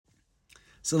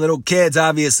So little kids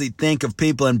obviously think of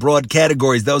people in broad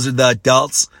categories. Those are the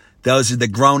adults. Those are the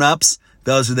grown-ups.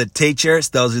 Those are the teachers.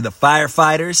 Those are the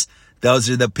firefighters. Those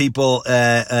are the people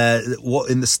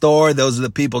in the store. Those are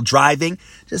the people driving.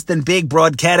 Just in big,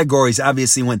 broad categories.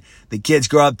 Obviously, when the kids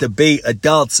grow up to be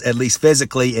adults, at least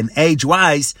physically and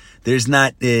age-wise, it's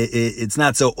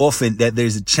not so often that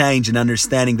there's a change in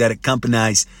understanding that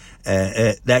accompanies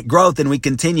that growth, and we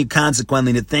continue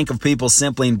consequently to think of people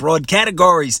simply in broad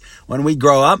categories. When we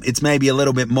grow up, it's maybe a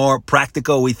little bit more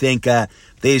practical. We think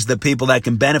these are the people that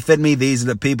can benefit me. These are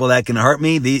the people that can hurt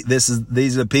me. These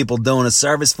are the people doing a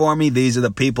service for me. These are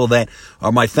the people that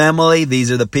are my family.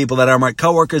 These are the people that are my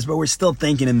coworkers. But we're still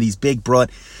thinking in these big,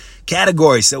 broad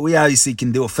categories. So we obviously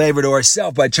can do a favor to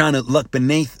ourselves by trying to look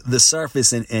beneath the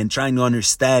surface and trying to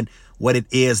understand what it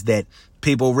is that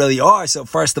people really are. So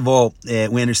first of all,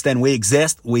 we understand we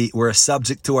exist. We're a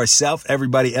subject to ourselves.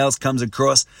 Everybody else comes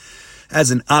across as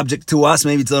an object to us.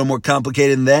 Maybe it's a little more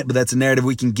complicated than that, but that's a narrative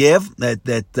we can give that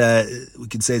we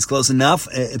can say is close enough.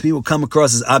 People come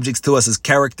across as objects to us as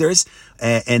characters,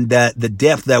 and the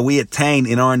depth that we attain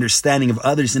in our understanding of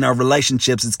others in our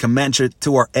relationships is commensurate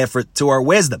to our effort, to our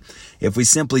wisdom. If we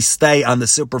simply stay on the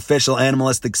superficial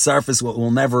animalistic surface,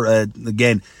 we'll never,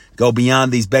 again, go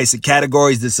beyond these basic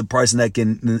categories. This is a person that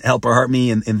can help or hurt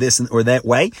me in this or that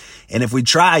way. And if we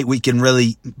try, we can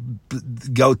really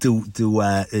go to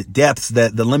depths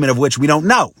that the limit of which we don't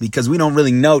know, because we don't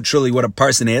really know truly what a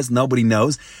person is. Nobody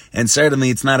knows. And certainly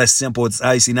it's not as simple. It's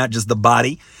obviously not just the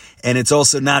body. And it's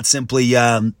also not simply,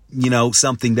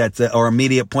 something that's our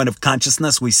immediate point of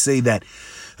consciousness. We see that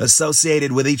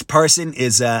associated with each person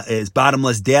is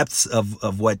bottomless depths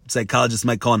of what psychologists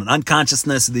might call an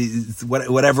unconsciousness,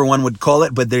 whatever one would call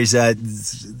it. But there's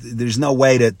no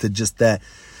way to just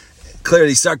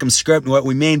clearly circumscribe what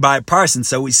we mean by a person.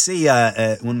 So we see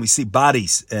when we see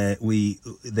bodies,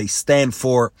 they stand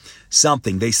for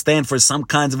something. They stand for some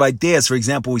kinds of ideas. For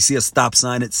example, we see a stop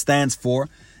sign. It stands for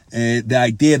the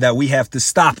idea that we have to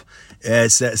stop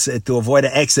to avoid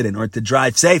an accident or to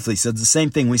drive safely. So it's the same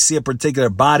thing. We see a particular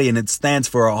body and it stands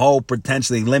for a whole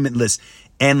potentially limitless,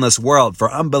 endless world,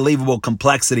 for unbelievable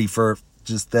complexity, for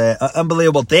just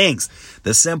unbelievable things.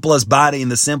 The simplest body in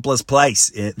the simplest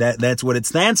place. That's what it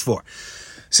stands for.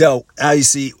 So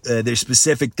obviously there's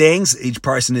specific things. Each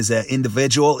person is an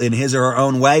individual in his or her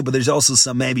own way, but there's also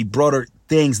some maybe broader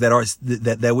things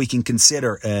that we can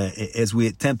consider as we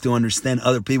attempt to understand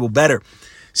other people better.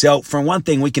 So for one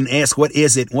thing, we can ask, what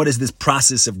is this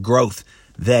process of growth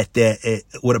that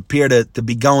would appear to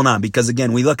be going on? Because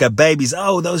again, we look at babies.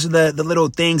 Oh, those are the little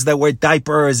things that wear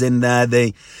diapers and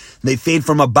they feed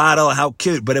from a bottle. How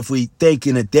cute. But if we think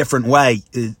in a different way,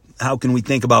 how can we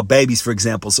think about babies, for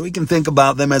example? So we can think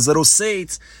about them as little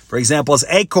seeds, for example, as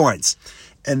acorns.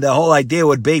 And the whole idea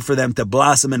would be for them to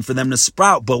blossom and for them to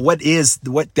sprout. But what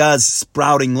does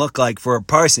sprouting look like for a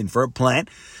person, for a plant?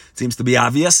 Seems to be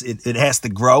obvious. It has to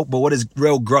grow. But what is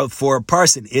real growth for a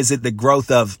person? Is it the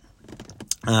growth of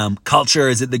culture?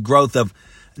 Is it the growth of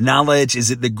knowledge?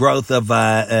 Is it the growth of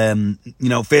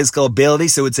physical ability?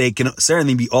 So it can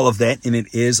certainly be all of that, and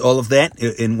it is all of that.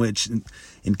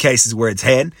 In cases where it's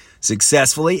had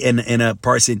successfully, in a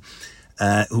person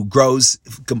who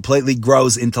completely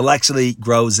grows intellectually,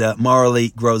 grows morally,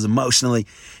 grows emotionally,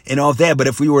 and all of that. But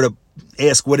if we were to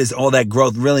ask, what is all that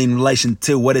growth really in relation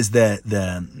to? What is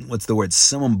what's the word,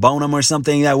 summum bonum or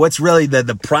something? What's really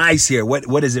the prize here?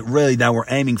 What is it really that we're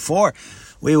aiming for?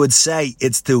 We would say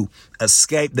it's to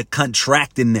escape the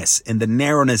contractedness and the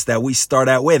narrowness that we start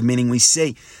out with, meaning we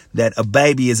see that a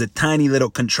baby is a tiny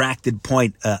little contracted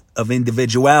point of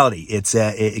individuality. It's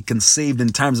conceived in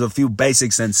terms of a few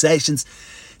basic sensations,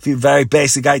 a few very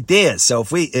basic ideas. So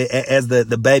if as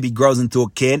the baby grows into a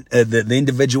kid, the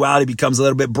individuality becomes a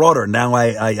little bit broader. Now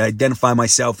I identify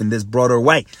myself in this broader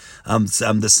way. I'm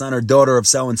the son or daughter of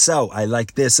so-and-so. I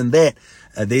like this and that.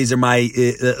 These are my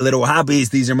little hobbies.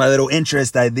 These are my little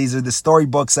interests. These are the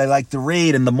storybooks I like to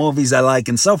read and the movies I like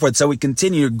and so forth. So we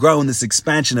continue to grow in this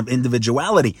expansion of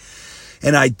individuality.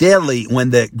 And ideally,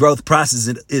 when the growth process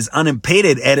is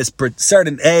unimpeded at a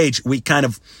certain age, we kind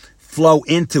of flow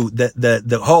into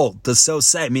the whole, the so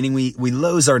say, meaning we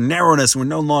lose our narrowness. We're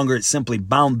no longer simply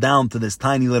bound down to this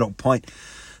tiny little point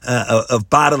of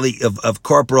bodily, of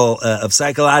corporal, of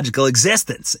psychological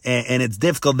existence. And it's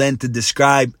difficult then to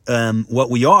describe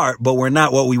what we are, but we're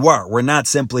not what we were. We're not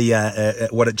simply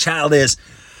what a child is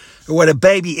or what a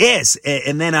baby is.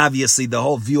 And then obviously the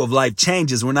whole view of life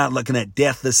changes. We're not looking at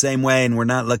death the same way, and we're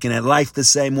not looking at life the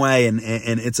same way. And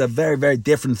it's a very, very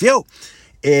different view.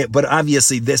 But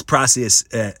obviously this process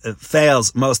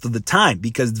fails most of the time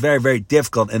because it's very, very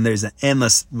difficult, and there's an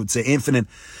endless, I would say infinite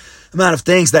amount of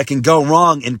things that can go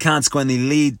wrong and consequently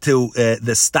lead to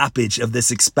the stoppage of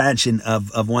this expansion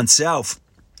of oneself.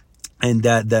 And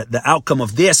the outcome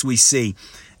of this we see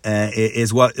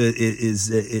is the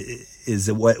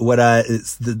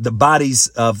bodies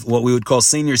of what we would call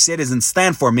senior citizens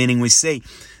stand for, meaning we see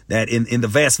that in the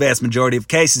vast majority of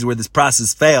cases where this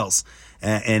process fails,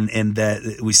 and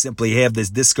we simply have this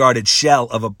discarded shell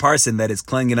of a person that is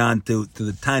clinging on to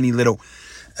the tiny little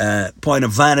point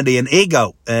of vanity and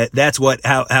ego. That's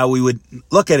how we would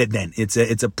look at it then.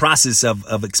 It's a process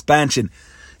of expansion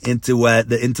into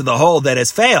the whole that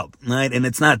has failed, right? And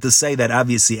it's not to say that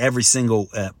obviously every single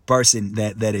person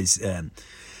that is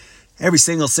every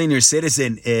single senior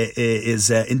citizen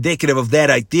is indicative of that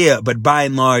idea, but by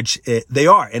and large they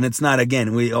are. And it's not,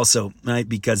 again, we also, right,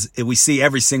 because we see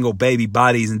every single baby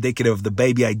body is indicative of the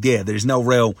baby idea. There's no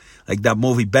real, like that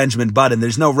movie Benjamin Button,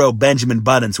 there's no real Benjamin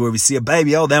Buttons where we see a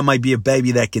baby, oh, that might be a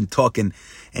baby that can talk and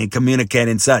communicate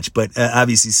and such. But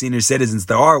obviously senior citizens,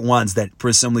 there are ones that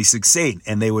presumably succeed,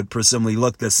 and they would presumably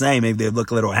look the same. Maybe they would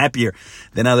look a little happier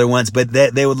than other ones, but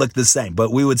they would look the same.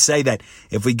 But we would say that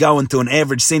if we go into an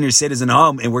average senior citizen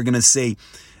home and we're going to see,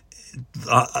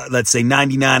 let's say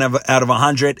 99 out of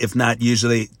 100, if not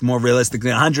usually more realistically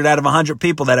 100 out of 100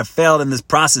 people that have failed in this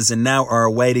process and now are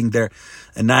awaiting their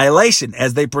annihilation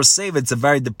as they perceive, it's a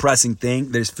very depressing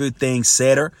thing. There's few things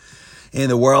sadder in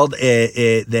the world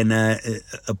than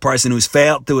a person who's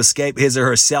failed to escape his or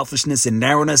her selfishness and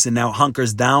narrowness and now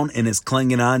hunkers down and is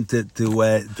clinging on to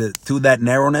that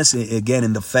narrowness, again,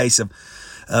 in the face of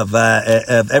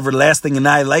everlasting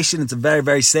annihilation. It's a very,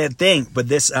 very sad thing, but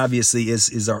this obviously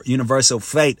is our universal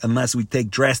fate unless we take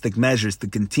drastic measures to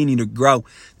continue to grow,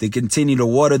 to continue to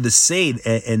water the seed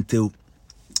and to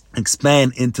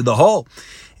expand into the whole.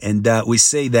 And we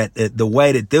see that the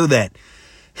way to do that,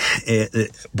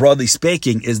 broadly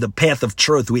speaking, is the path of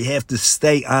truth. We have to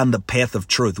stay on the path of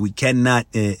truth. We cannot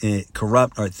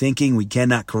corrupt our thinking. We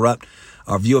cannot corrupt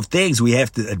our view of things. We have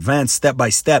to advance step by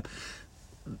step,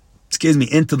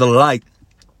 into the light,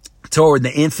 toward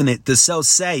the infinite, to so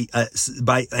say,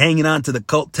 by hanging on to the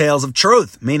coattails of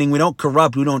truth, meaning we don't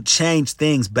corrupt, we don't change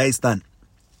things based on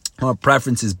our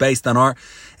preferences, based on our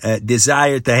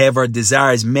desire to have our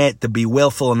desires met, to be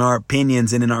willful in our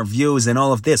opinions and in our views and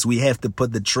all of this. We have to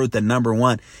put the truth at number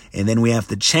one, and then we have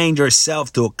to change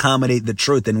ourselves to accommodate the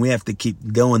truth, and we have to keep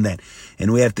doing that,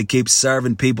 and we have to keep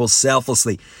serving people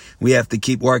selflessly. We have to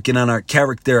keep working on our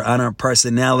character, on our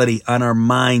personality, on our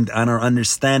mind, on our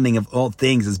understanding of all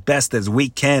things as best as we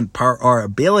can per our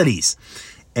abilities.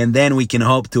 And then we can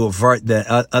hope to avert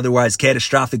the otherwise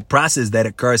catastrophic process that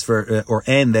occurs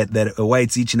that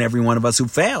awaits each and every one of us who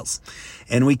fails.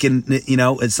 And we can,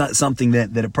 it's not something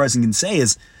that a person can say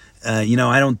is, I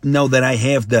don't know that I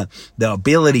have the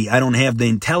ability. I don't have the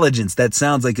intelligence. That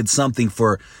sounds like it's something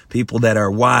for people that are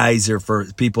wise or for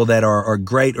people that are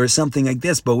great or something like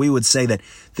this. But we would say that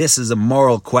this is a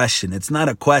moral question. It's not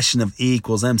a question of E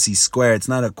equals MC squared. It's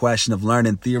not a question of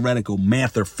learning theoretical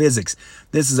math or physics.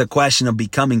 This is a question of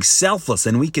becoming selfless.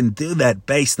 And we can do that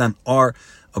based on our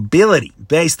ability,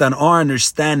 based on our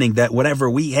understanding that whatever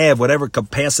we have, whatever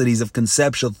capacities of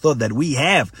conceptual thought that we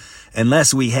have,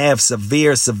 unless we have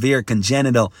severe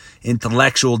congenital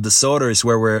intellectual disorders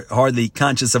where we're hardly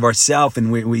conscious of ourselves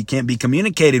and we can't be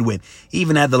communicated with,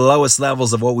 even at the lowest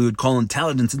levels of what we would call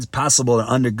intelligence, it's possible to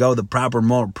undergo the proper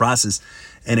moral process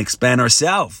and expand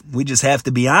ourselves. We just have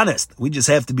to be honest. We just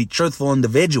have to be truthful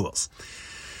individuals.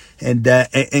 And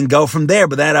go from there.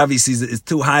 But that obviously is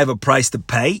too high of a price to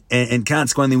pay. And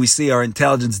consequently, we see our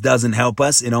intelligence doesn't help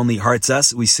us. It only hurts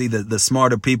us. We see that the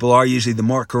smarter people are, usually the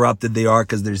more corrupted they are,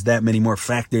 because there's that many more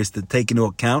factors to take into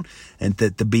account and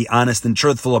to be honest and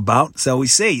truthful about. So we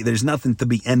see there's nothing to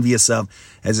be envious of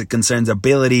as it concerns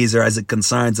abilities or as it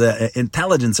concerns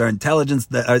intelligence. Our intelligence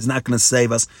is not going to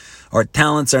save us. Our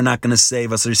talents are not going to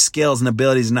save us. Our skills and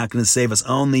abilities are not going to save us.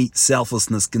 Only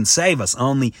selflessness can save us.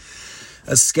 Only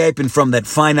escaping from that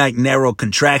finite, narrow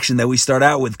contraction that we start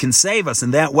out with can save us.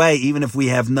 And that way, even if we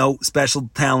have no special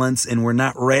talents and we're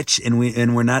not rich and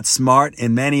we're not smart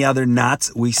and many other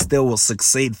knots, we still will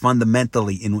succeed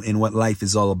fundamentally in what life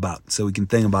is all about. So we can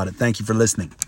think about it. Thank you for listening.